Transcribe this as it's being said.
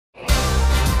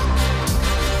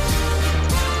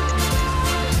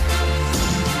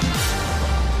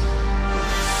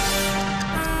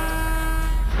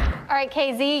right,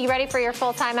 KZ, you ready for your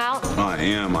full timeout? I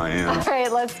am. All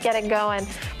right, let's get it going.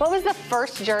 What was the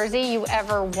first jersey you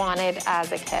ever wanted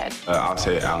as a kid? I'll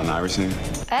say Allen Iverson.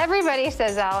 Everybody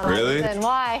says Allen Iverson.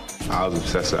 Why? I was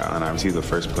obsessed with Allen Iverson. He's the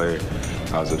first player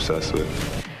I was obsessed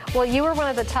with. Well, you were one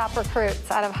of the top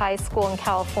recruits out of high school in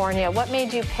California. What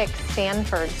made you pick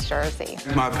Stanford's jersey?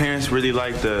 My parents really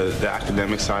liked the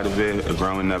academic side of it.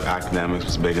 Growing up, academics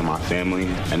was big in my family.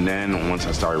 And then once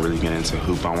I started really getting into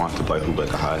hoop, I wanted to play hoop at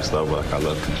the highest level. Like, I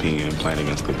love competing and playing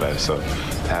against the best. So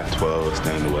Pac-12,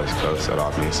 staying the West Coast, that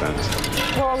all made sense.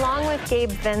 Well, along with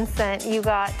Gabe Vincent, you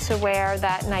got to wear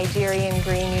that Nigerian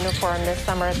green uniform this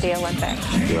summer at the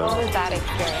Olympics. Yeah. What was that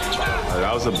experience?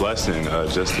 That was a blessing,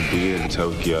 just to be in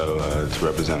Tokyo, to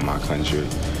represent my country.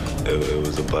 It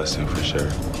was a blessing for sure.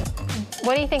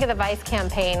 What do you think of the Vice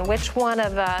campaign? Which one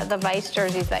of the Vice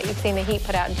jerseys that you've seen the Heat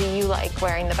put out do you like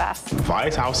wearing the best?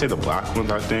 Vice, I would say the black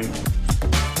ones, I think.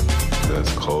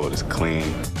 It's cold, it's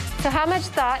clean. So how much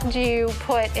thought do you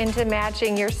put into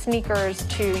matching your sneakers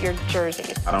to your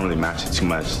jerseys? I don't really match it too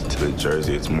much to the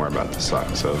jersey. It's more about the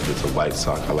sock. So if it's a white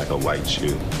sock, I like a white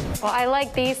shoe. Well, I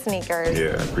like these sneakers. Yeah,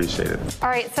 I appreciate it. All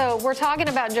right, so we're talking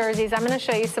about jerseys. I'm going to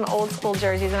show you some old school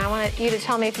jerseys, and I want you to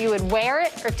tell me if you would wear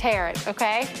it or tear it,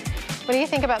 okay? What do you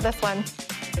think about this one?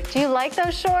 Do you like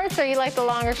those shorts, or you like the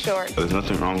longer shorts? There's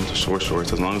nothing wrong with the short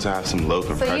shorts as long as I have some low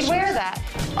compression. So you'd wear that?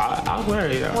 I'll wear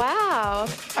it, yeah. Wow.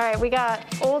 All right, we got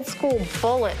old school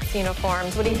Bullets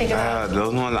uniforms. What do you think about those?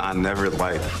 Those ones I never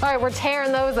liked. All right, we're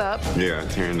tearing those up. Yeah,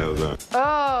 tearing those up.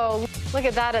 Oh, look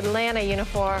at that Atlanta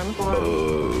uniform.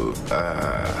 Oh,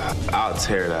 I'll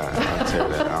tear that.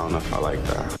 I don't know if I like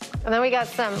that. And then we got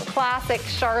some classic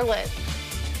Charlotte.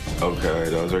 Okay,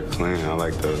 those are clean. I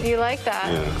like those. You like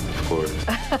that? Yeah, of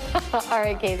course. All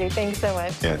right, Casey, thanks so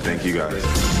much. Yeah, thank you guys.